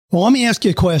Well, let me ask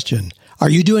you a question. Are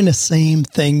you doing the same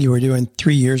thing you were doing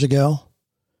 3 years ago?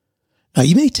 Now,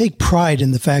 you may take pride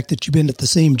in the fact that you've been at the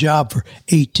same job for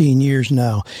 18 years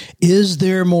now. Is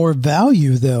there more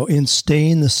value, though, in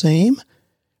staying the same,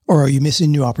 or are you missing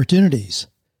new opportunities?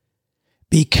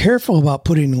 Be careful about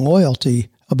putting loyalty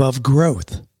above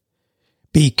growth.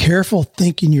 Be careful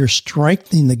thinking you're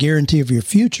strengthening the guarantee of your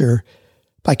future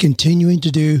by continuing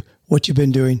to do what you've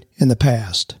been doing in the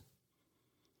past.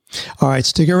 All right,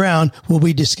 stick around. We'll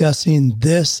be discussing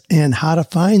this and how to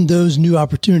find those new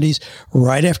opportunities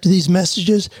right after these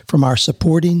messages from our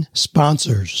supporting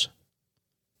sponsors.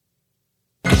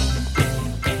 Do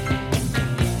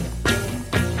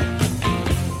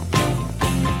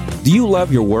you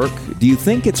love your work? Do you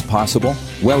think it's possible?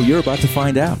 Well, you're about to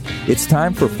find out. It's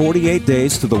time for 48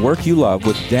 Days to the Work You Love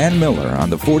with Dan Miller on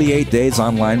the 48 Days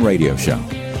Online Radio Show.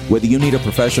 Whether you need a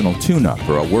professional tune-up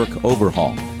or a work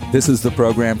overhaul, this is the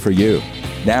program for you.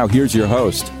 Now, here's your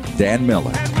host, Dan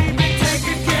Miller.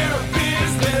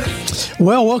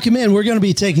 Well, welcome in. We're going to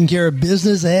be taking care of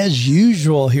business as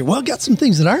usual here. Well, got some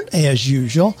things that aren't as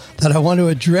usual that I want to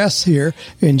address here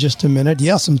in just a minute.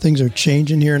 Yeah, some things are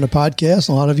changing here in the podcast.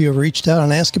 A lot of you have reached out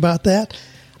and asked about that.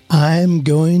 I'm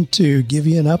going to give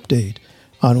you an update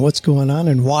on what's going on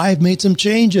and why I've made some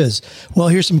changes. Well,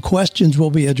 here's some questions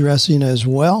we'll be addressing as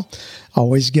well.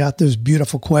 Always got those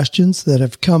beautiful questions that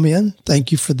have come in.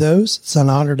 Thank you for those. It's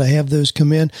an honor to have those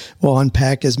come in. We'll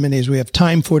unpack as many as we have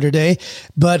time for today,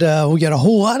 but we got a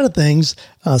whole lot of things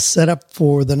set up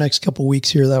for the next couple weeks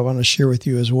here that I want to share with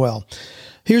you as well.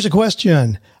 Here's a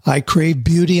question. I crave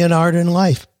beauty and art in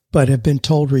life, but have been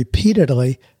told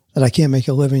repeatedly that I can't make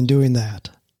a living doing that.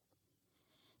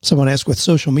 Someone asked, with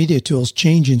social media tools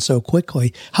changing so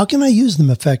quickly, how can I use them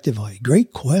effectively?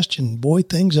 Great question. Boy,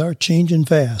 things are changing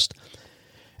fast.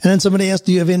 And then somebody asked,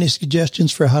 do you have any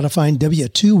suggestions for how to find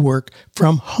W-2 work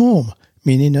from home,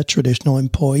 meaning a traditional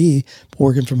employee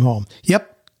working from home?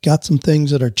 Yep, got some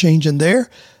things that are changing there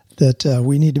that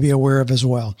we need to be aware of as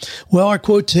well. Well, our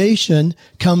quotation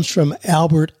comes from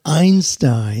Albert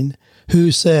Einstein,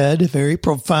 who said, very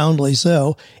profoundly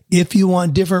so, if you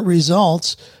want different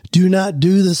results, do not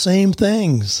do the same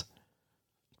things.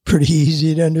 Pretty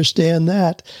easy to understand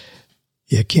that.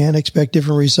 You can't expect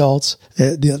different results.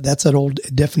 That's that old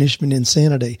definition of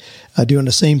insanity, doing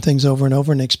the same things over and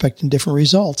over and expecting different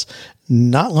results.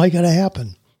 Not likely to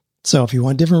happen. So if you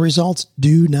want different results,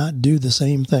 do not do the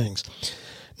same things.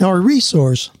 Now, our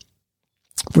resource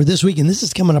for this week, and this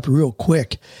is coming up real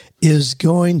quick, is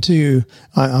going to,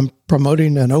 I'm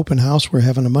promoting an open house. We're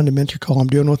having a Monday mentor call I'm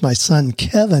doing with my son,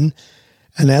 Kevin.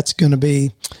 And that's going to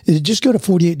be, just go to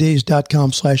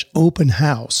 48days.com/open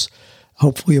house.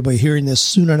 Hopefully you'll be hearing this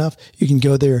soon enough. You can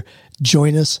go there,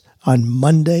 join us on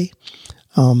Monday.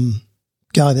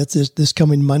 That's this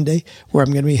coming Monday, where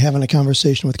I'm going to be having a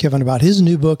conversation with Kevin about his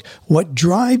new book, What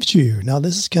Drives You? Now,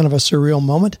 this is kind of a surreal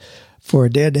moment for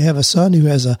a dad to have a son who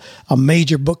has a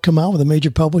major book come out with a major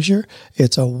publisher.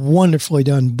 It's a wonderfully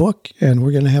done book, and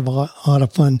we're going to have a lot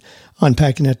of fun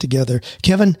unpacking that together.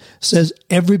 Kevin says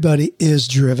everybody is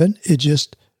driven.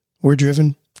 We're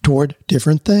driven toward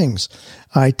different things.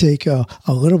 I take a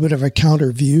little bit of a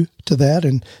counter view to that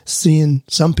and seeing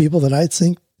some people that I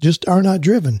think just are not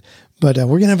driven. But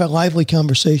we're going to have a lively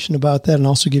conversation about that and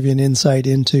also give you an insight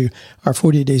into our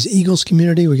 48 Days Eagles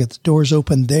community. We got the doors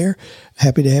open there.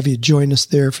 Happy to have you join us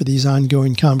there for these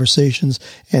ongoing conversations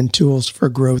and tools for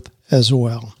growth as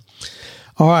well.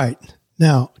 All right.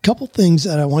 Now, a couple things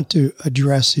that I want to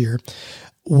address here.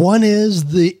 One is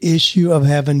the issue of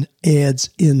having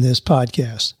ads in this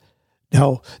podcast.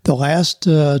 Now, the last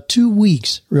 2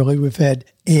 weeks, really, we've had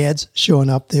ads showing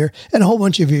up there, and a whole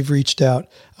bunch of you have reached out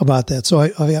about that. So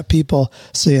I've got people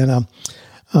saying,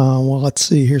 well, let's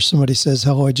see here. Somebody says,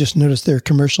 hello, I just noticed there are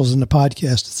commercials in the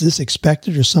podcast. Is this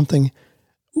expected or something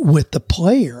with the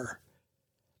player?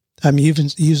 I'm even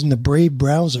using the Brave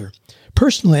browser.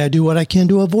 Personally, I do what I can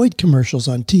to avoid commercials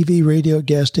on TV, radio,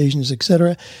 gas stations,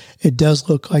 etc. It does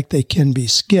look like they can be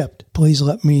skipped. Please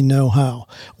let me know how.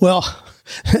 Well,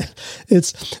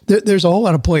 there's a whole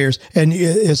lot of players, and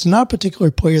it's not a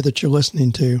particular player that you're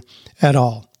listening to at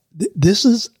all. This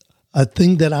is a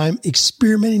thing that I'm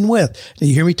experimenting with. Now,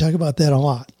 you hear me talk about that a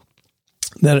lot,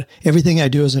 that everything I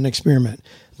do is an experiment.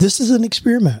 This is an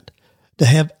experiment. To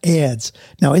have ads.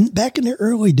 Now, back in the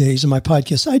early days of my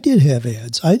podcast, I did have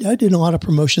ads. I did a lot of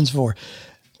promotions for,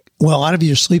 well, a lot of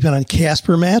you are sleeping on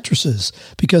Casper mattresses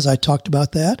because I talked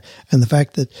about that and the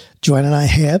fact that Joanna and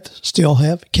I still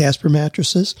have Casper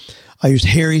mattresses. I used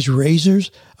Harry's razors.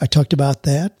 I talked about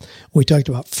that. We talked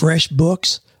about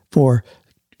FreshBooks for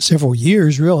several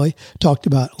years, really. Talked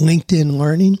about LinkedIn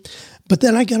Learning. But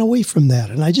then I got away from that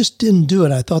and I just didn't do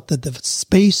it. I thought that the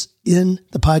space in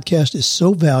the podcast is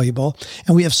so valuable.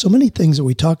 And we have so many things that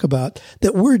we talk about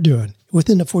that we're doing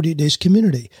within the 48 Days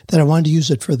community that I wanted to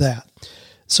use it for that.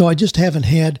 So I just haven't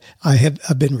had,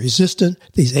 I've been resistant.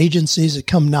 These agencies that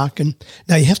come knocking.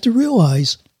 Now you have to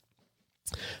realize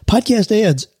podcast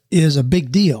ads is a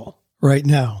big deal right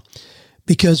now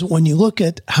because when you look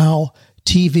at how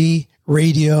TV,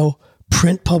 radio,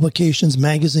 print publications,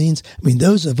 magazines, I mean,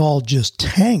 those have all just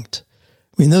tanked.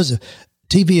 I mean,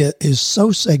 TV is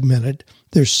so segmented.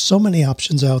 There's so many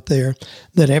options out there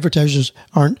that advertisers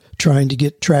aren't trying to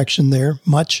get traction there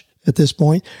much at this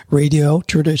point. Radio,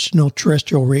 traditional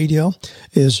terrestrial radio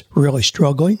is really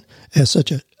struggling as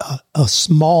such a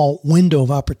small window of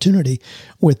opportunity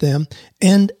with them.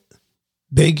 And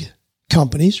big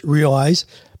companies realize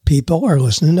people are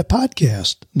listening to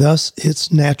podcasts. Thus,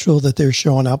 it's natural that they're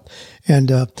showing up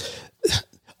and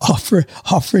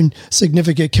offering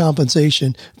significant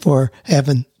compensation for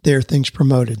having their things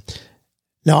promoted.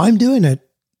 Now, I'm doing it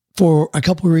for a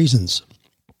couple of reasons.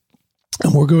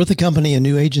 I'm working with a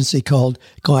new agency called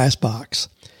Glassbox.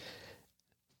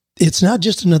 It's not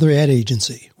just another ad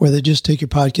agency where they just take your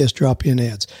podcast, drop in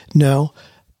ads. No,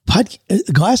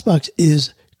 Glassbox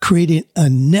is creating a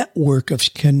network of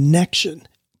connection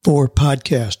for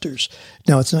podcasters.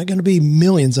 Now, it's not going to be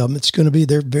millions of them. It's going to be,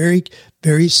 they're very,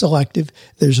 very selective.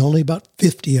 There's only about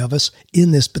 50 of us in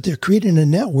this, but they're creating a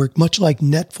network much like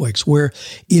Netflix, where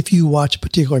if you watch a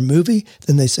particular movie,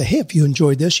 then they say, hey, if you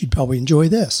enjoyed this, you'd probably enjoy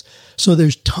this. So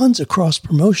there's tons of cross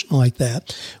promotion like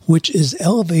that, which is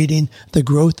elevating the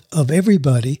growth of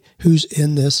everybody who's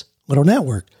in this little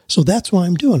network. So that's why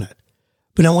I'm doing it.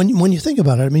 But now when you think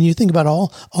about it, I mean, you think about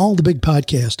all the big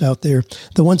podcasts out there,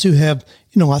 the ones who have,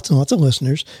 lots and lots of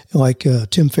listeners, like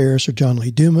Tim Ferriss or John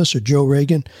Lee Dumas or Joe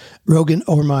Rogan,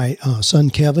 or my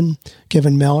son Kevin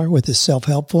Miller with his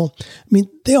Self-Helpful. I mean,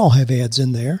 they all have ads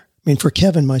in there. I mean, for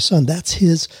Kevin, my son, that's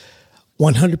his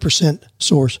 100%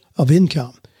 source of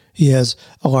income. He has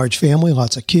a large family,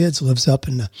 lots of kids, lives up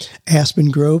in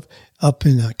Aspen Grove, up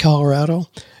in Colorado.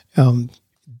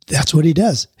 That's what he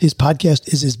does. His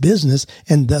podcast is his business,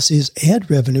 and thus his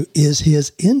ad revenue is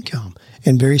his income,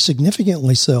 and very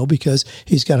significantly so because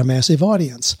he's got a massive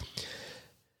audience.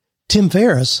 Tim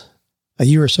Ferriss, a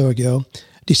year or so ago,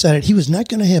 decided he was not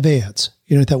going to have ads.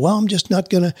 He thought, well, I'm just not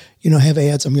going to, have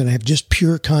ads. I'm going to have just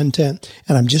pure content,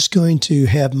 and I'm just going to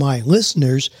have my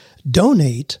listeners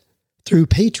donate through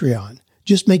Patreon.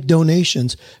 Just make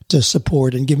donations to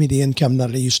support and give me the income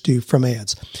that I used to from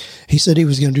ads. He said he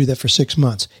was going to do that for 6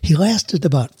 months. He lasted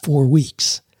about 4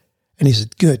 weeks. And he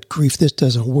said, good grief, this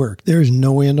doesn't work. There is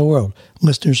no way in the world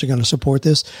listeners are going to support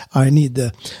this. I need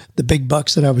the big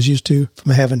bucks that I was used to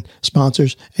from having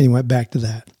sponsors. And he went back to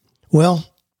that. Well,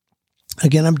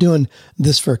 again, I'm doing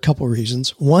this for a couple of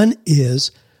reasons. One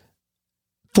is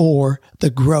for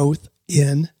the growth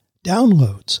in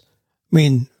downloads. I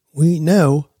mean, we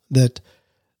know that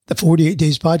the 48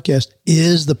 Days podcast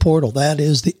is the portal. That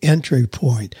is the entry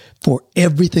point for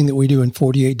everything that we do in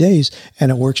 48 days, and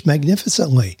it works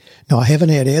magnificently. Now, I haven't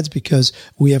had ads because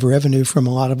we have revenue from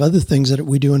a lot of other things that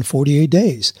we do in 48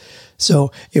 days.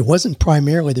 So it wasn't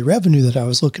primarily the revenue that I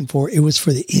was looking for. It was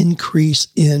for the increase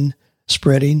in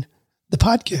spreading the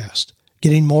podcast,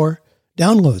 getting more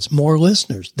downloads, more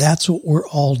listeners. That's what we're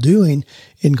all doing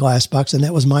in Glassbox, and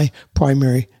that was my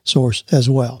primary source as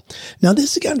well. Now,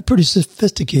 this has gotten pretty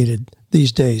sophisticated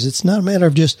these days. It's not a matter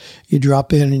of just you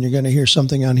drop in and you're going to hear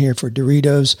something on here for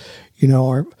Doritos,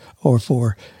 or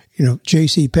for,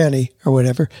 JCPenney or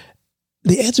whatever.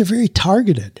 The ads are very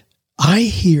targeted. I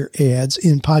hear ads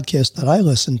in podcasts that I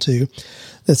listen to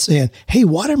that's saying, hey,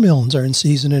 watermelons are in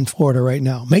season in Florida right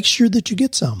now. Make sure that you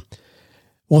get some.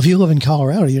 Well, if you live in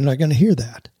Colorado, you're not going to hear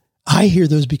that. I hear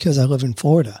those because I live in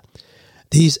Florida.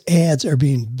 These ads are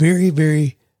being very,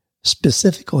 very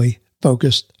specifically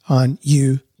focused on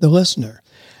you, the listener.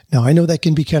 Now, I know that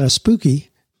can be kind of spooky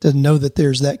to know that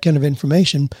there's that kind of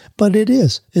information, but it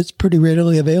is. It's pretty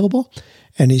readily available,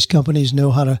 and these companies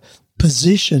know how to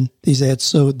position these ads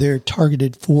so they're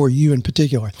targeted for you in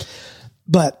particular.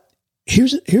 But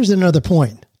here's another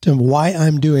point to why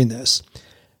I'm doing this.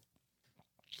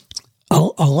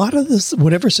 A lot of this,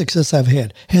 whatever success I've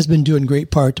had, has been due in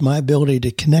great part to my ability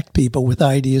to connect people with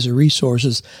ideas or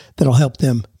resources that'll help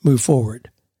them move forward.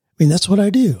 I mean, that's what I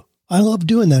do. I love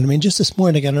doing that. I mean, just this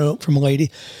morning, I got a note from a lady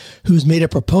who's made a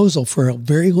proposal for a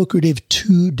very lucrative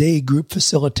 2-day group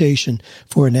facilitation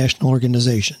for a national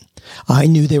organization. I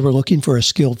knew they were looking for a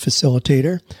skilled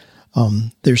facilitator.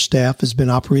 Their staff has been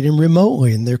operating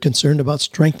remotely, and they're concerned about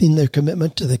strengthening their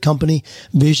commitment to the company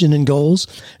vision and goals.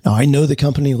 Now, I know the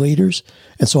company leaders,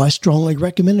 and so I strongly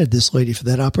recommended this lady for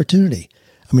that opportunity.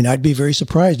 I mean, I'd be very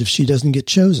surprised if she doesn't get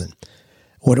chosen.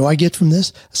 What do I get from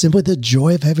this? Simply the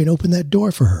joy of having opened that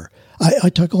door for her. I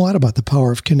talk a lot about the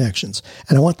power of connections,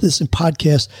 and I want this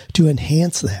podcast to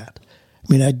enhance that.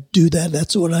 I mean, I do that.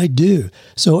 That's what I do.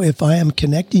 So if I am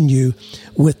connecting you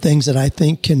with things that I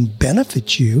think can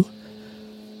benefit you,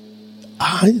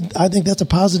 I think that's a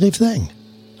positive thing.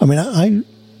 I mean, I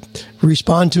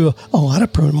respond to a lot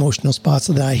of promotional spots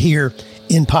that I hear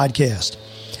in podcasts.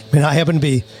 I mean, I happen to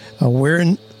be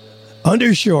wearing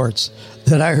undershorts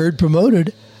that I heard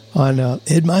promoted on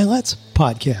Ed Milet's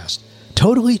podcast.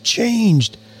 Totally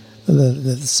changed.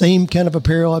 The same kind of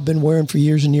apparel I've been wearing for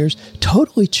years and years.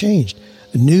 Totally changed.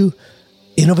 A new,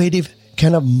 innovative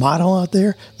kind of model out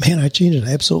there. Man, I changed it.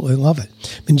 I absolutely love it.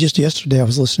 I mean, just yesterday I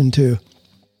was listening to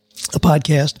a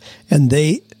podcast, and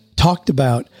they talked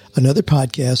about another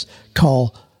podcast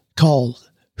called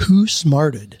Who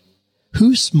Smarted.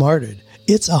 Who Smarted.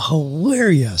 It's a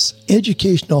hilarious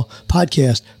educational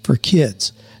podcast for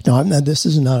kids. Now, this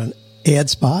is not an ad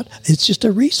spot. It's just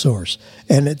a resource.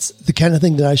 And it's the kind of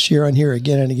thing that I share on here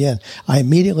again and again. I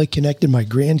immediately connected my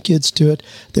grandkids to it.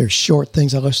 There's short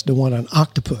things. I listened to one on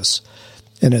octopus.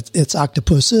 And it's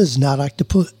octopuses, not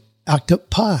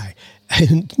octopi.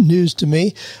 News to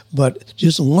me, but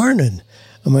just learning.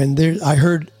 I mean,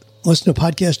 listened to a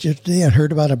podcast yesterday, I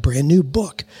heard about a brand new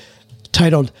book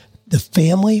titled The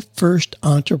Family First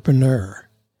Entrepreneur.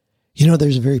 You know,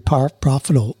 there's a very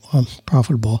profitable,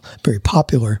 very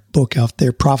popular book out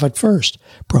there, Profit First.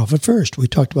 Profit First. We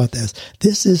talked about this.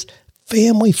 This is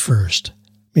Family First.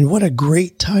 I mean, what a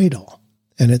great title.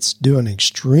 And it's doing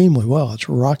extremely well. It's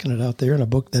rocking it out there in a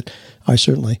book that I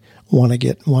certainly want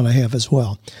to have as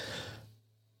well.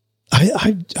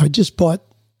 I just bought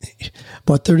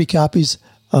 30 copies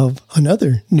of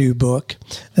another new book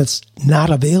that's not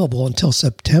available until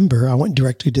September. I went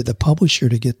directly to the publisher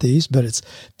to get these, but it's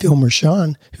Phil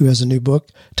Mershon, who has a new book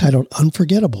titled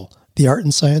Unforgettable, The Art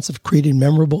and Science of Creating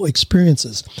Memorable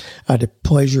Experiences. I had the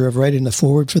pleasure of writing the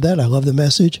foreword for that. I love the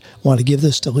message. I want to give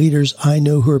this to leaders I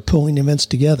know who are pulling events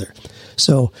together.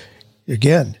 So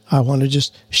again, I want to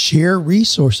just share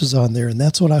resources on there, and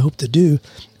that's what I hope to do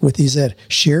with these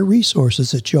share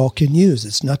resources that y'all can use.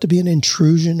 It's not to be an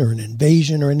intrusion or an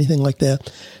invasion or anything like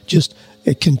that, just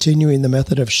continuing the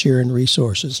method of sharing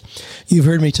resources. You've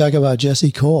heard me talk about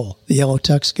Jesse Cole, the Yellow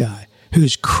Tux guy,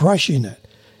 who's crushing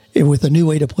it with a new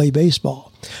way to play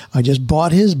baseball. I just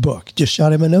bought his book, just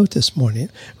shot him a note this morning.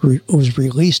 It was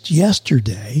released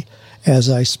yesterday as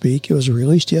I speak. It was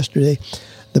released yesterday.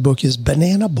 The book is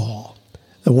Banana Ball.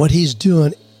 And what he's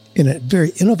doing in a very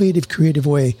innovative, creative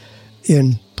way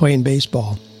in playing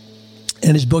baseball.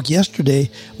 And his book yesterday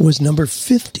was number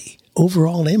 50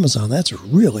 overall on Amazon. That's a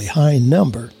really high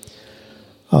number.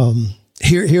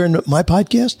 Here in my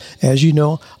podcast, as you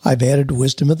know, I've added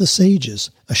Wisdom of the Sages,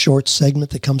 a short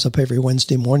segment that comes up every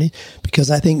Wednesday morning,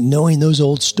 because I think knowing those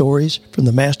old stories from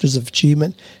the Masters of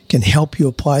Achievement can help you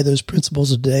apply those principles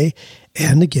today,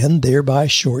 and again, thereby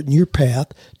shorten your path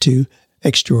to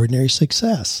extraordinary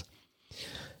success.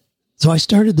 So I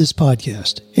started this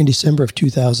podcast in December of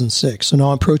 2006. So now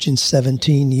I'm approaching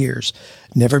 17 years.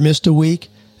 Never missed a week.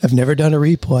 I've never done a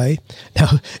replay.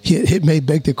 Now, it may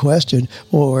beg the question,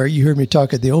 or you heard me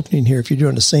talk at the opening here, if you're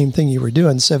doing the same thing you were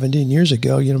doing 17 years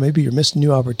ago, maybe you're missing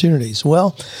new opportunities.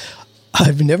 Well,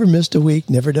 I've never missed a week,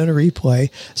 never done a replay.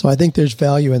 So I think there's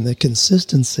value in the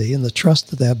consistency and the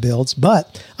trust that builds.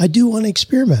 But I do want to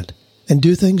experiment and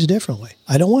do things differently.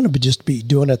 I don't want to just be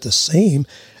doing it the same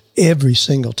every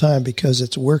single time because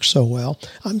it's worked so well.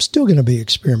 I'm still going to be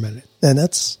experimenting. And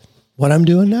that's what I'm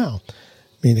doing now.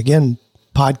 I mean, again,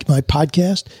 my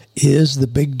podcast is the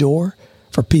big door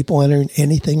for people entering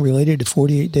anything related to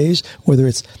 48 days, whether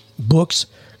it's books,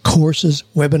 courses,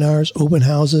 webinars, open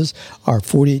houses, our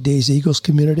 48 Days Eagles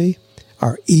community,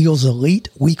 our Eagles Elite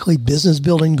weekly business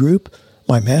building group,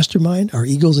 my mastermind, our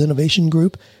Eagles Innovation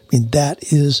group. I mean,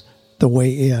 that is the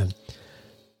way in.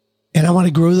 And I want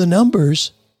to grow the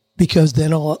numbers because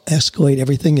then I'll escalate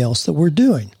everything else that we're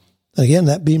doing. Again,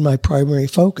 that being my primary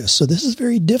focus. So this is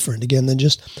very different, again, than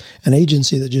just an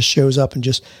agency that just shows up and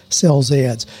just sells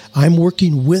ads. I'm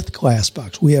working with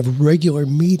Glassbox. We have regular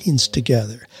meetings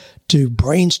together to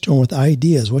brainstorm with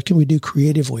ideas. What can we do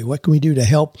creatively? What can we do to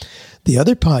help the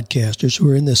other podcasters who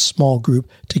are in this small group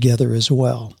together as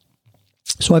well?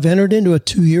 So I've entered into a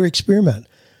 2-year experiment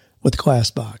with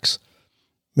Glassbox.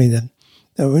 I mean,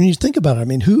 when you think about it, I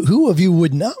mean, who of you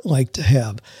would not like to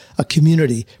have a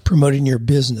community promoting your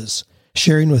business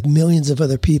sharing with millions of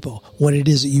other people what it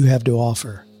is that you have to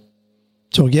offer.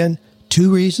 So again,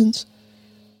 2 reasons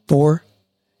for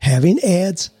having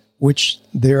ads, which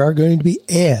there are going to be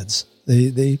ads.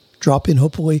 They drop in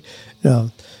hopefully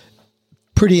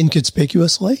pretty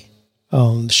inconspicuously,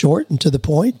 short and to the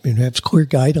point. You have clear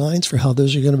guidelines for how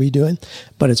those are going to be doing.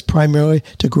 But it's primarily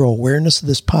to grow awareness of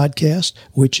this podcast,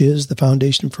 which is the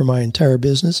foundation for my entire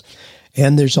business.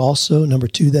 And there's also, number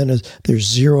 2 then, is there's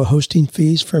 0 hosting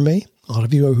fees for me. A lot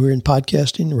of you who are in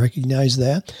podcasting recognize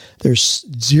that. There's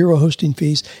 0 hosting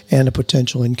fees and a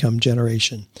potential income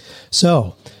generation.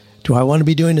 So, do I want to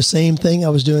be doing the same thing I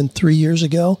was doing 3 years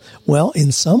ago? Well,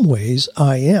 in some ways,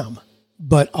 I am.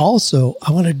 But also,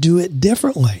 I want to do it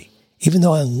differently. Even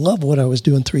though I love what I was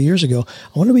doing 3 years ago,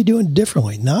 I want to be doing it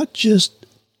differently. Not just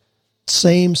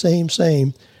same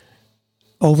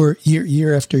over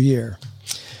year after year.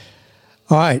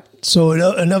 All right, so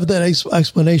enough of that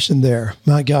explanation there.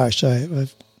 My gosh,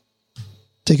 I've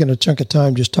taken a chunk of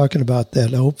time just talking about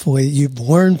that. Hopefully you've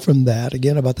learned from that,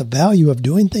 again, about the value of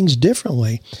doing things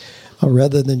differently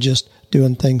rather than just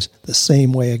doing things the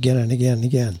same way again and again and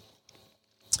again.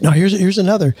 Now, here's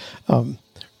another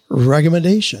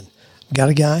recommendation. Got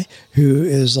a guy who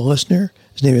is a listener.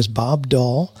 His name is Bob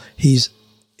Dahl. He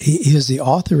is the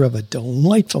author of a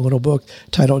delightful little book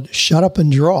titled Shut Up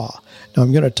and Draw. Now,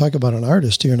 I'm going to talk about an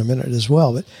artist here in a minute as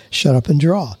well, but Shut Up and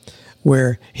Draw,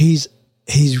 where he's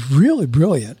really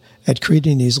brilliant at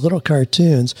creating these little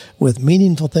cartoons with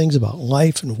meaningful things about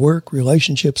life and work,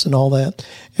 relationships, and all that.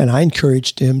 And I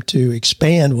encouraged him to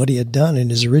expand what he had done in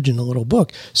his original little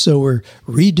book. So we're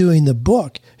redoing the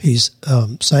book. He's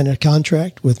signed a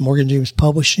contract with Morgan James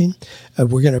Publishing.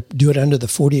 We're going to do it under the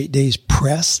 48 Days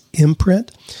Press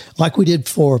imprint, like we did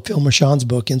for Phil Mershon's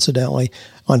book, incidentally,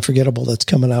 Unforgettable, that's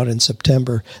coming out in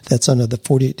September. That's under the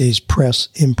 48 Days Press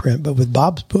imprint. But with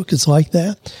Bob's book, it's like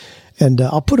that. And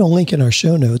I'll put a link in our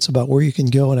show notes about where you can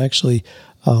go and actually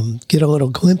get a little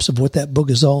glimpse of what that book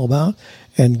is all about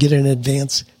and get an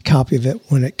advance copy of it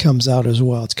when it comes out as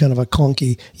well. It's kind of a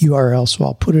clunky URL, so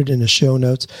I'll put it in the show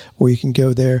notes where you can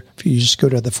go there. If you just go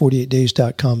to the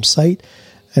 48days.com site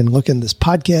and look in this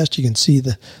podcast, you can see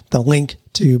the link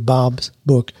to Bob's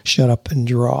book, Shut Up and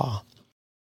Draw.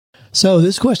 So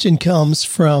this question comes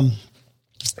from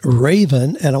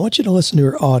Raven, and I want you to listen to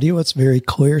her audio. It's very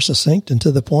clear, succinct, and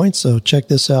to the point, so check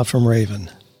this out from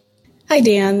Raven. Hi,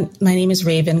 Dan. My name is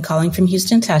Raven, calling from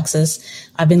Houston, Texas.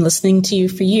 I've been listening to you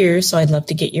for years, so I'd love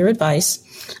to get your advice.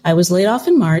 I was laid off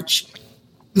in March,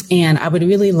 and I would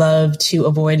really love to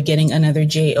avoid getting another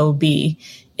job.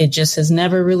 It just has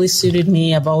never really suited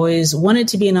me. I've always wanted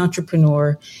to be an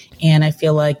entrepreneur, and I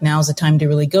feel like now's the time to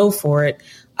really go for it.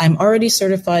 I'm already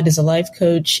certified as a life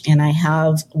coach, and I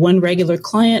have one regular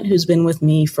client who's been with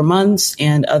me for months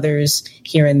and others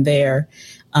here and there.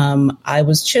 I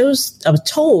was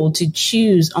told to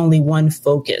choose only one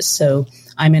focus. So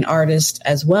I'm an artist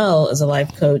as well as a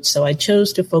life coach. So I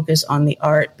chose to focus on the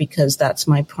art because that's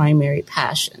my primary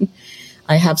passion.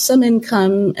 I have some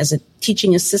income as a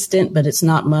teaching assistant, but it's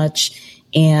not much.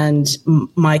 And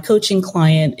my coaching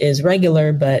client is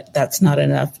regular, but that's not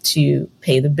enough to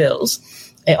pay the bills.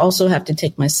 I also have to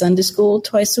take my son to school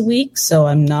twice a week, so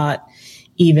I'm not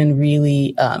even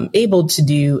really able to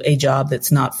do a job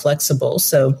that's not flexible.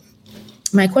 So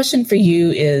my question for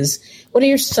you is, what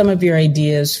are some of your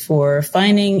ideas for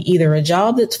finding either a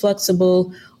job that's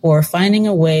flexible or finding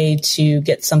a way to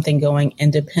get something going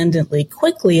independently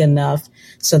quickly enough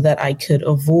so that I could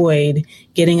avoid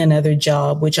getting another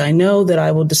job, which I know that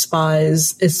I will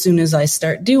despise as soon as I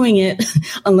start doing it,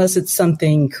 unless it's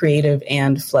something creative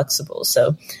and flexible.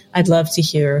 So I'd love to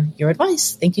hear your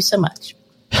advice. Thank you so much.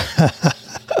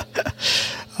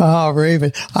 Oh,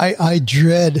 Raven, I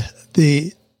dread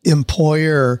the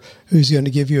employer who's going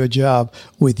to give you a job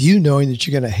with you knowing that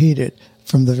you're going to hate it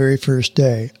from the very first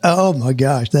day. Oh my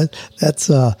gosh, that's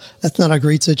not a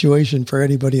great situation for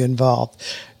anybody involved.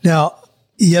 Now,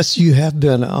 yes, you have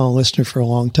been a listener for a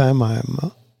long time.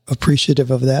 I'm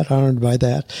appreciative of that, honored by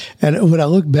that. And when I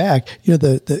look back,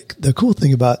 the cool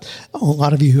thing about a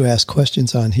lot of you who ask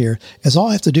questions on here is all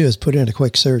I have to do is put in a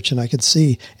quick search and I can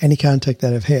see any contact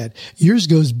that I've had. Yours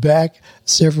goes back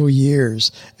several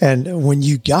years. And when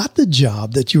you got the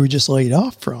job that you were just laid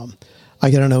off from,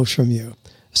 I got a note from you.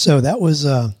 So that was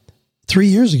 3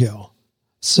 years ago.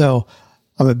 So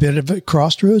I'm a bit of a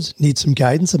crossroads, need some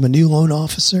guidance. I'm a new loan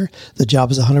officer. The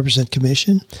job is 100%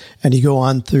 commission. And you go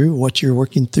on through what you're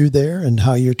working through there and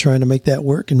how you're trying to make that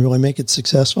work and really make it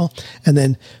successful. And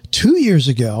then 2 years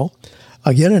ago,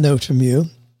 I get a note from you.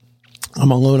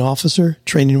 I'm a loan officer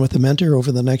training with a mentor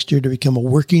over the next year to become a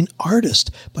working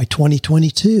artist by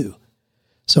 2022.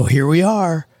 So here we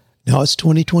are. Now it's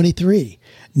 2023.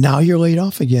 Now you're laid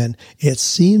off again. It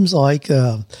seems like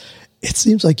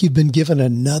you've been given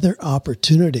another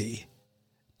opportunity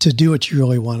to do what you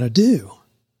really want to do.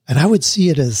 And I would see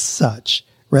it as such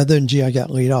rather than, gee, I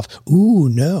got laid off. Ooh,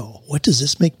 no. What does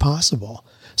this make possible?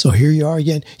 So here you are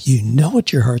again. You know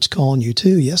what your heart's calling you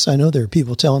to. Yes, I know there are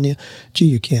people telling you, gee,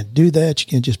 you can't do that. You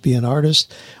can't just be an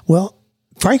artist. Well,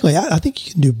 frankly, I think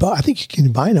you can do both. I think you can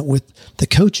combine it with the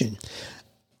coaching.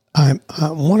 I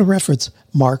want to reference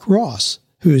Mark Ross,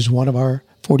 who is one of our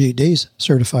 48 Days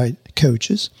certified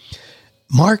coaches.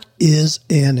 Mark is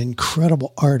an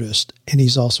incredible artist, and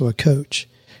he's also a coach.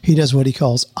 He does what he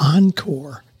calls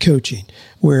encore coaching,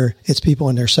 where it's people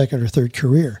in their second or third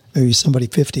career, maybe somebody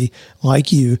 50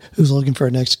 like you who's looking for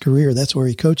a next career. That's where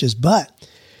he coaches. But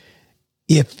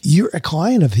if you're a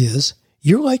client of his,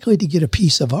 you're likely to get a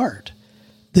piece of art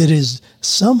that is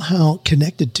somehow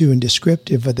connected to and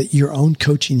descriptive of your own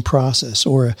coaching process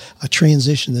or a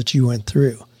transition that you went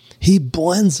through. He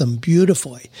blends them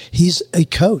beautifully. He's a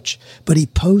coach, but he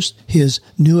posts his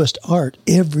newest art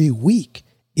every week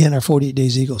in our 48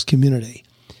 Days Eagles community.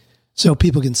 So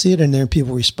people can see it in there and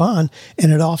people respond.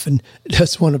 And it often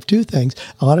does one of two things.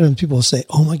 A lot of times people will say,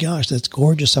 oh my gosh, that's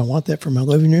gorgeous. I want that for my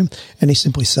living room. And he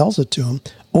simply sells it to them.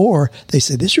 Or they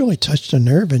say, this really touched a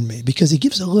nerve in me, because he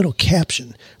gives a little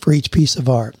caption for each piece of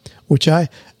art, which I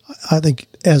think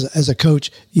as a coach,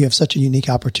 you have such a unique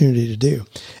opportunity to do.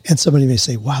 And somebody may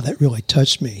say, wow, that really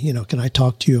touched me. You know, can I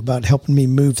talk to you about helping me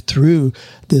move through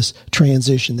this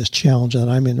transition, this challenge that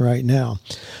I'm in right now?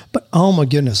 But oh my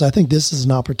goodness, I think this is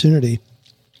an opportunity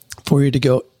for you to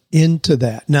go into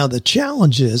that. Now, the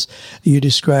challenge is you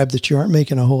described that you aren't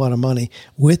making a whole lot of money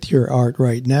with your art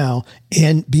right now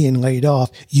and being laid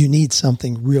off. You need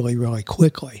something really, really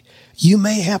quickly. You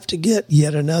may have to get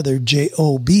yet another job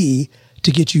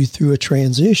to get you through a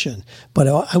transition. But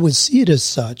I would see it as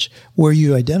such, where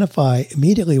you identify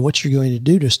immediately what you're going to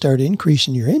do to start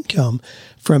increasing your income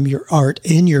from your art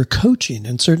and your coaching.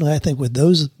 And certainly I think with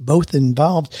those both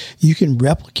involved, you can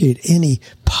replicate any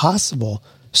possible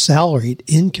salaried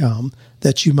income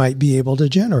that you might be able to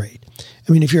generate.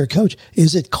 I mean, if you're a coach,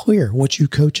 is it clear what you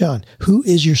coach on? Who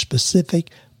is your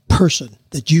specific person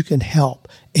that you can help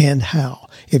and how?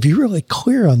 If you're really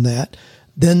clear on that,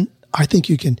 then I think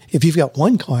you can, if you've got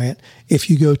one client, if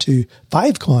you go to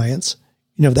 5 clients,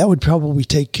 you know, that would probably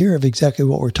take care of exactly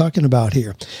what we're talking about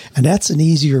here. And that's an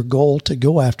easier goal to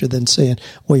go after than saying,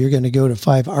 well, you're going to go to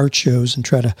 5 art shows and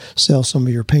try to sell some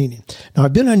of your painting. Now,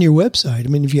 I've been on your website. I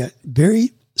mean, you've got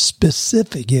very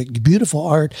specific, beautiful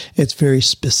art. It's very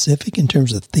specific in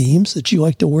terms of themes that you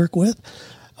like to work with.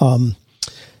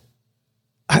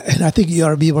 And I think you ought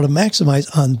to be able to maximize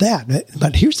on that.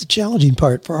 But here's the challenging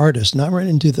part for artists, and I run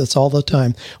into this all the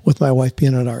time with my wife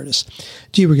being an artist.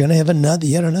 Gee, we're going to have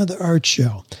yet another art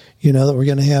show, you know, that we're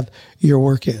going to have your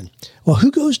work in. Well,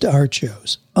 who goes to art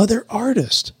shows? Other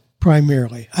artists,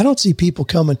 primarily. I don't see people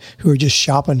coming who are just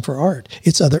shopping for art.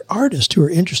 It's other artists who are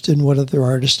interested in what other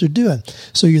artists are doing.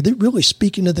 So you're really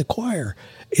speaking to the choir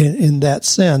in that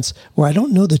sense, where I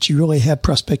don't know that you really have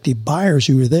prospective buyers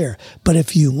who are there. But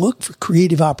if you look for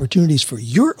creative opportunities for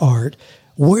your art,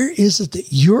 where is it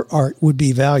that your art would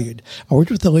be valued? I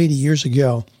worked with a lady years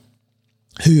ago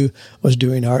who was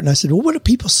doing art, and I said, well, what do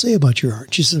people say about your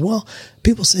art? She said, well,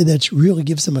 people say that it really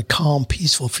gives them a calm,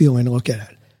 peaceful feeling to look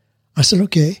at it. I said,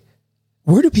 okay,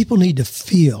 where do people need to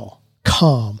feel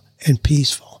calm and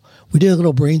peaceful? We did a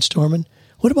little brainstorming.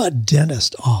 What about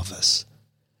dentist office?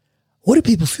 What do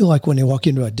people feel like when they walk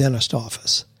into a dentist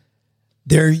office?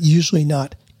 They're usually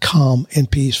not calm and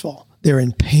peaceful. They're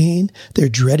in pain. They're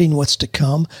dreading what's to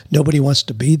come. Nobody wants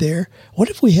to be there. What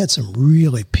if we had some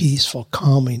really peaceful,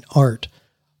 calming art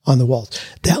on the walls?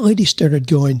 That lady started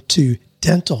going to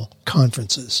dental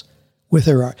conferences with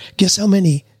her art. Guess how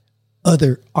many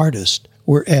other artists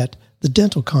were at the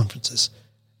dental conferences?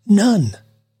 None.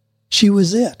 She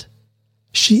was it.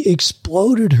 She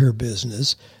exploded her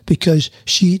business because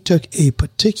she took a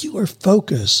particular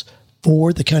focus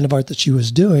for the kind of art that she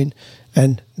was doing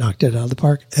and knocked it out of the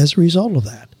park as a result of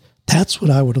that. That's what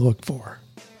I would look for.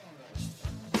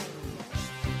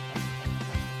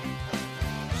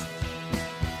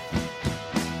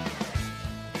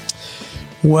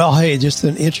 Well, hey, just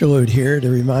an interlude here to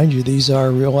remind you these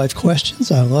are real life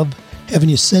questions. I love having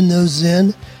you send those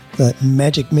in, the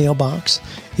magic mailbox.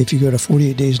 If you go to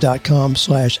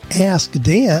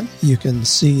 48days.com/askdan, you can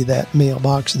see that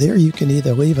mailbox there. You can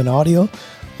either leave an audio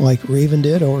like Raven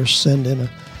did or send in an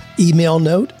email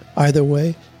note. Either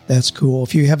way, that's cool.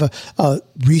 If you have a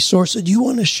resource that you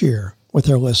want to share with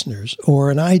our listeners,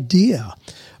 or an idea,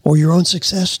 or your own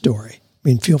success story,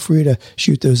 feel free to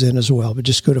shoot those in as well, but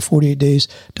just go to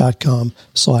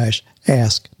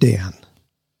 48days.com/askdan.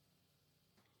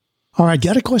 All right,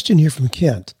 got a question here from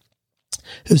Kent,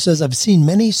 who says, I've seen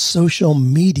many social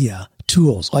media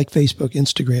tools like Facebook,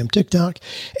 Instagram, TikTok.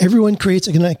 Everyone creates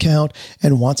an account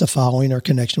and wants a following or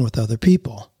connection with other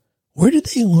people. Where did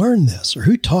they learn this, or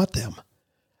who taught them?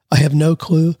 I have no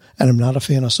clue, and I'm not a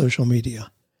fan of social media.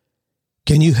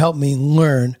 Can you help me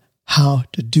learn how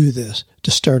to do this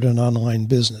to start an online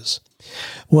business?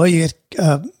 Well, you get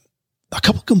a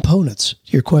couple components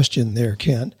to your question there,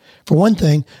 Kent. For one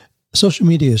thing, social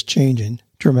media is changing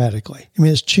dramatically.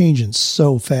 it's changing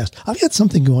so fast. I've got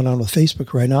something going on with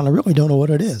Facebook right now, and I really don't know what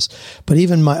it is. But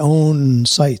even my own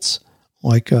sites,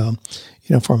 like,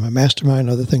 for my mastermind and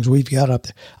other things we've got up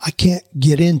there, I can't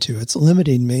get into. It's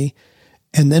limiting me.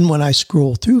 And then when I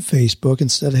scroll through Facebook,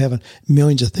 instead of having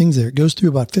millions of things there, it goes through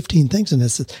about 15 things and it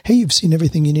says, hey, you've seen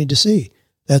everything you need to see.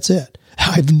 That's it.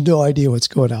 I have no idea what's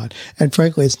going on. And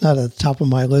frankly, it's not at the top of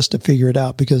my list to figure it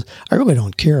out because I really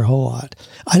don't care a whole lot.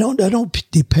 I don't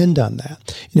depend on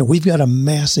that. We've got a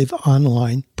massive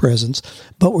online presence,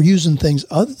 but we're using things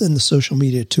other than the social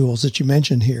media tools that you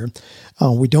mentioned here.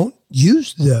 We don't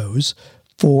use those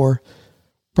for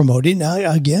promoting. Now,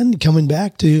 again, coming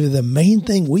back to the main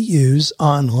thing we use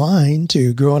online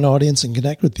to grow an audience and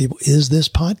connect with people is this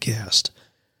podcast.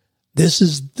 This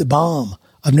is the bomb.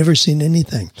 I've never seen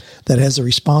anything that has the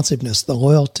responsiveness, the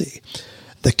loyalty,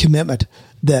 the commitment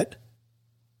that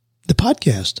the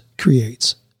podcast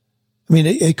creates.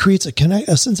 It creates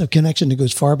a sense of connection that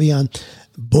goes far beyond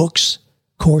books,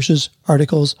 courses,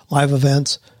 articles, live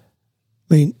events.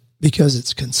 Because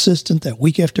it's consistent that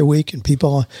week after week and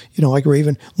people, like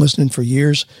Raven, listening for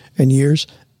years and years,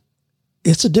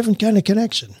 it's a different kind of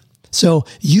connection. So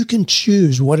you can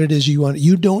choose what it is you want.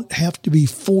 You don't have to be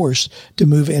forced to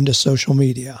move into social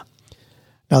media.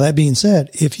 Now, that being said,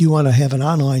 if you want to have an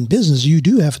online business, you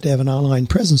do have to have an online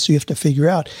presence. So you have to figure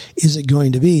out, is it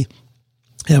going to be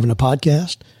having a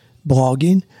podcast,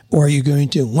 blogging, or are you going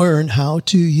to learn how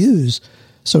to use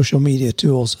social media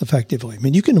tools effectively?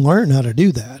 You can learn how to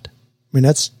do that.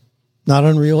 That's not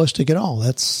unrealistic at all.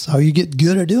 That's how you get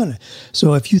good at doing it.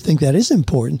 So if you think that is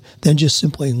important, then just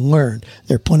simply learn.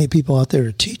 There are plenty of people out there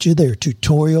to teach you. There are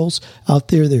tutorials out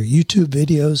there. There are YouTube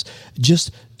videos.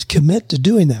 Just commit to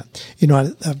doing that.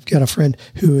 I've got a friend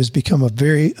who has become a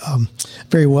very,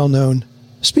 very well-known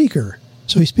speaker.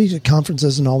 So he speaks at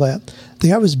conferences and all that. The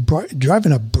guy was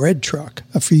driving a bread truck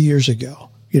a few years ago.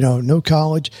 No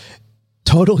college,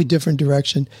 totally different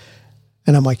direction.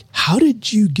 And I'm like, how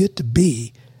did you get to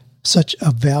be such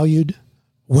a valued,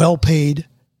 well-paid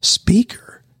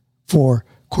speaker for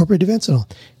corporate events and all?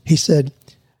 He said,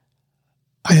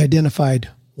 I identified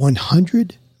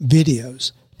 100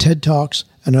 videos, TED Talks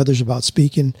and others about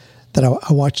speaking, that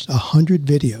I watched 100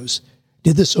 videos,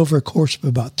 did this over a course of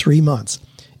about 3 months.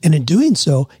 And in doing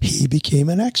so, he became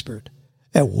an expert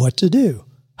at what to do,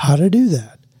 how to do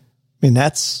that.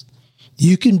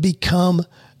 You can become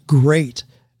great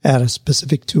at a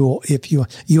specific tool if you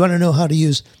want to know how to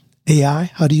use AI,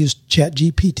 how to use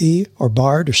ChatGPT or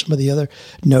Bard or some of the other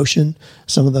Notion,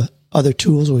 some of the other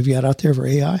tools we've got out there for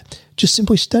AI. Just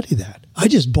simply study that. I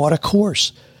just bought a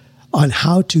course on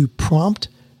how to prompt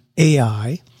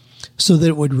AI so that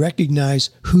it would recognize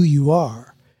who you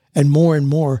are and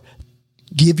more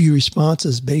give you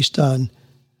responses based on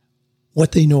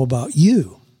what they know about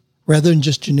you. Rather than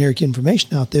just generic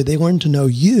information out there, they learn to know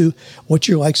you, what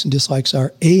your likes and dislikes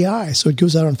are, AI. So it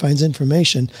goes out and finds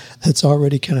information that's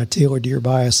already kind of tailored to your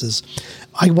biases.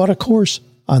 I bought a course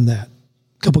on that.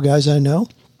 A couple guys I know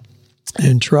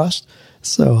and trust.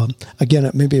 So again,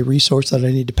 it may be a resource that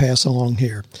I need to pass along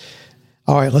here.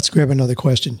 All right, let's grab another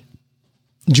question.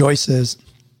 Joy says,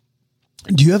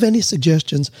 do you have any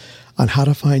suggestions on how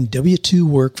to find W-2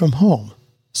 work from home?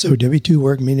 So W-2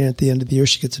 work, meaning at the end of the year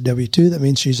she gets a W-2. That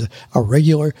means she's a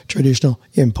regular, traditional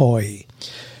employee.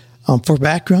 For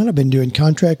background, I've been doing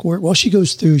contract work. Well,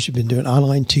 she's been doing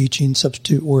online teaching,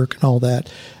 substitute work, and all that.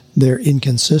 They're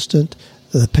inconsistent.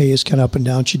 The pay is kind of up and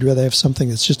down. She'd rather have something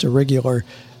that's just a regular,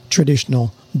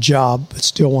 traditional job, but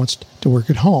still wants to work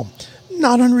at home.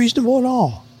 Not unreasonable at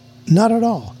all. Not at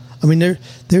all.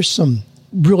 There's some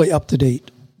really up-to-date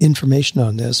information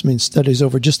on this. Studies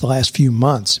over just the last few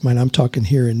months, I'm talking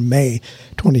here in May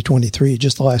 2023,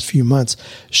 just the last few months,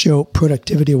 show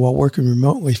productivity while working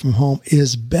remotely from home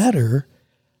is better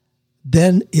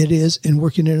than it is in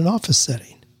working in an office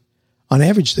setting. On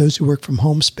average, those who work from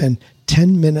home spend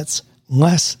 10 minutes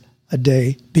less a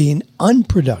day being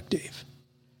unproductive.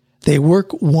 They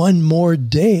work one more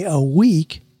day a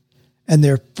week, and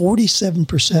they're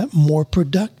 47% more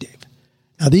productive.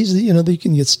 Now, these, you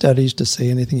can get studies to say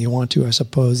anything you want to, I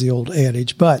suppose, the old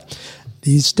adage, but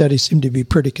these studies seem to be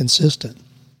pretty consistent.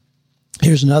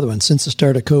 Here's another one. Since the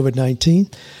start of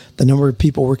COVID-19, the number of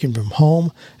people working from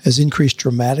home has increased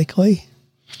dramatically.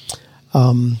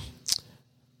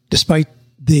 Despite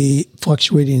the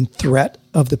fluctuating threat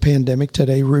of the pandemic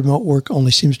today, remote work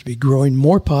only seems to be growing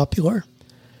more popular.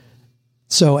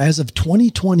 So as of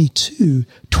 2022,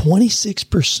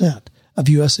 26% of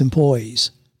U.S. employees,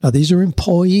 now these are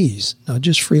employees, not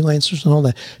just freelancers and all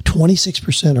that,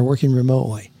 26% are working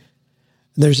remotely.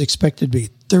 There's expected to be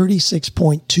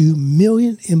 36.2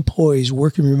 million employees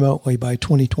working remotely by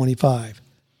 2025.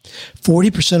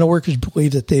 40% of workers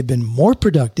believe that they've been more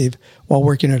productive while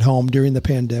working at home during the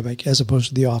pandemic as opposed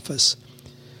to the office.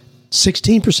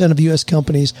 16% of U.S.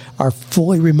 companies are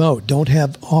fully remote, don't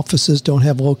have offices, don't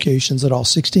have locations at all.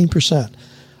 16%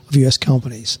 of U.S.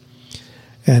 companies.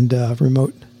 And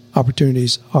remote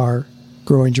opportunities are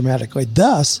growing dramatically.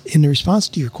 Thus, in response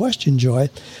to your question, Joy,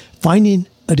 finding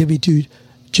a W-2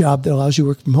 job that allows you to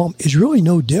work from home is really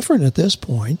no different at this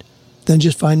point than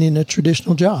just finding a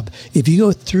traditional job. If you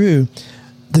go through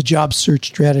the job search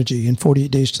strategy in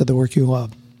 48 Days to the Work You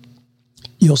Love,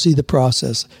 you'll see the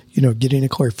process, getting a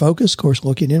clear focus, of course,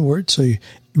 looking inward so you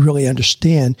really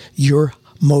understand your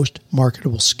most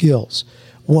marketable skills.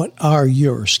 What are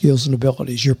your skills and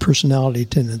abilities, your personality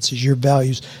tendencies, your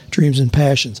values, dreams, and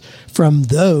passions? From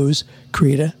those,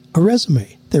 create a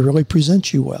resume that really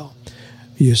presents you well.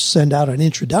 You send out an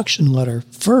introduction letter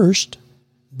first,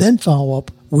 then follow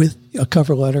up with a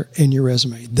cover letter and your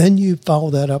resume. Then you follow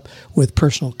that up with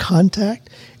personal contact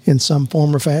in some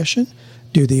form or fashion,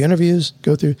 do the interviews,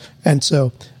 go through, and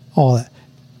so all that.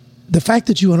 The fact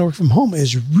that you want to work from home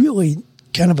is really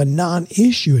kind of a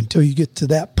non-issue until you get to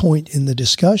that point in the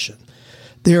discussion.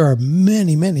 There are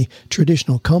many, many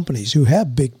traditional companies who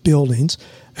have big buildings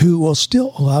who will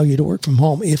still allow you to work from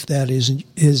home if that is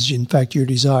in fact your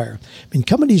desire.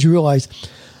 Companies realize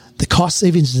the cost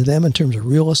savings to them in terms of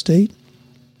real estate,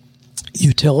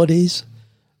 utilities,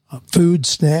 food,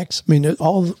 snacks,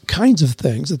 all kinds of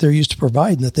things that they're used to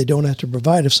provide and that they don't have to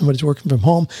provide if somebody's working from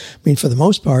home. For the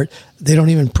most part, they don't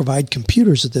even provide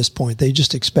computers at this point. They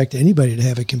just expect anybody to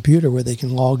have a computer where they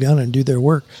can log on and do their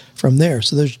work from there.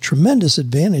 So there's tremendous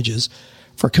advantages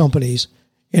for companies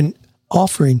in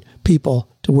offering people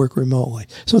to work remotely.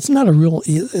 So it's not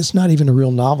even a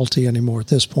real novelty anymore at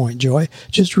this point, Joy.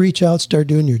 Just reach out, start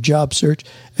doing your job search,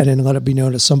 and then let it be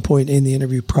known at some point in the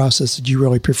interview process that you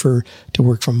really prefer to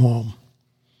work from home.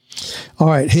 All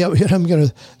right. Hey, I'm going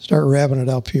to start wrapping it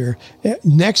up here.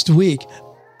 Next week,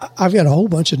 I've got a whole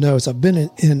bunch of notes. I've been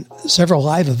in several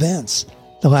live events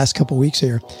the last couple of weeks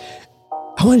here.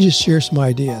 I want to just share some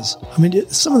ideas.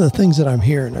 Some of the things that I'm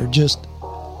hearing are just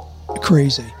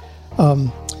crazy.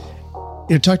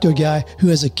 Talked to a guy who,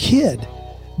 as a kid,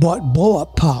 bought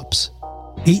blow-up pops,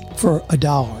 8 for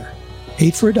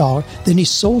 $1. Then he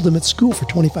sold them at school for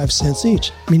 25 cents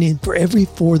each, meaning for every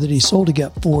 4 that he sold, he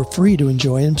got 4 free to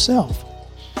enjoy himself.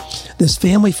 This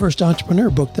Family First Entrepreneur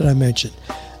book that I mentioned,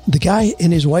 the guy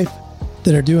and his wife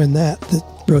that are doing that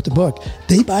wrote the book,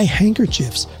 they buy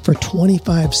handkerchiefs for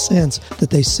 25 cents that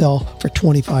they sell for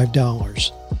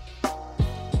 $25.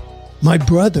 My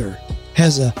brother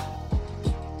has a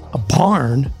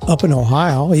barn up in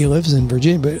Ohio. He lives in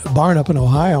Virginia, but a barn up in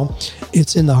Ohio.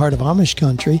 It's in the heart of Amish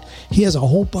country. He has a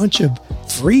whole bunch of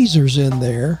freezers in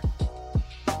there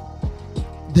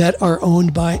that are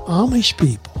owned by Amish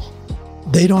people.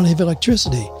 They don't have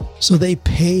electricity, so they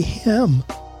pay him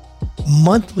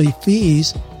monthly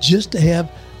fees just to have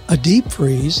a deep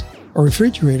freeze or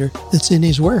refrigerator that's in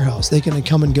his warehouse. They can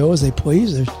come and go as they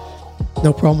please. There's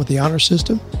no problem with the honor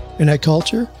system in that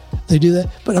culture. They do that.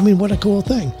 But what a cool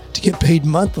thing to get paid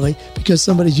monthly because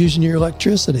somebody's using your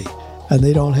electricity and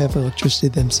they don't have electricity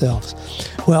themselves.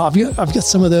 Well, I've got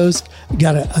some of those.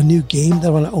 Got a new game that I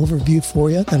want to overview for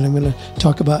you that I'm going to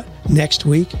talk about next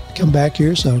week. Come back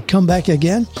here. So come back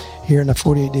again here in the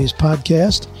 48 Days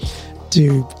podcast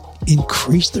to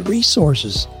increase the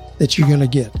resources that you're going to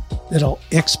get that'll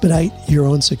expedite your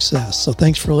own success. So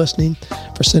thanks for listening,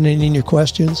 for sending in your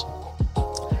questions,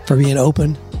 for being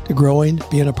open to growing,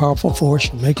 being a powerful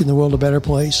force, making the world a better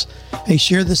place. Hey,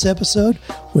 share this episode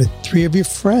with 3 of your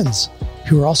friends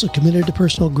who are also committed to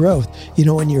personal growth.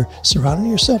 When you're surrounding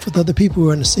yourself with other people who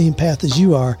are on the same path as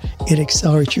you are, it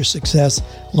accelerates your success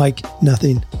like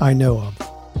nothing I know of.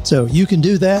 So you can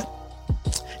do that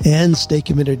and stay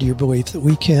committed to your belief that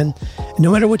we can,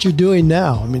 no matter what you're doing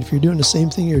now. If you're doing the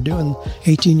same thing you're doing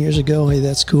 18 years ago, hey,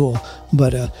 that's cool.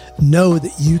 But know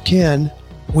that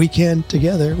we can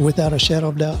together, without a shadow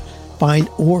of doubt, find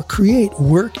or create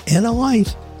work and a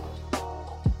life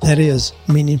that is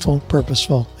meaningful,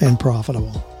 purposeful, and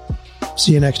profitable.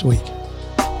 See you next week.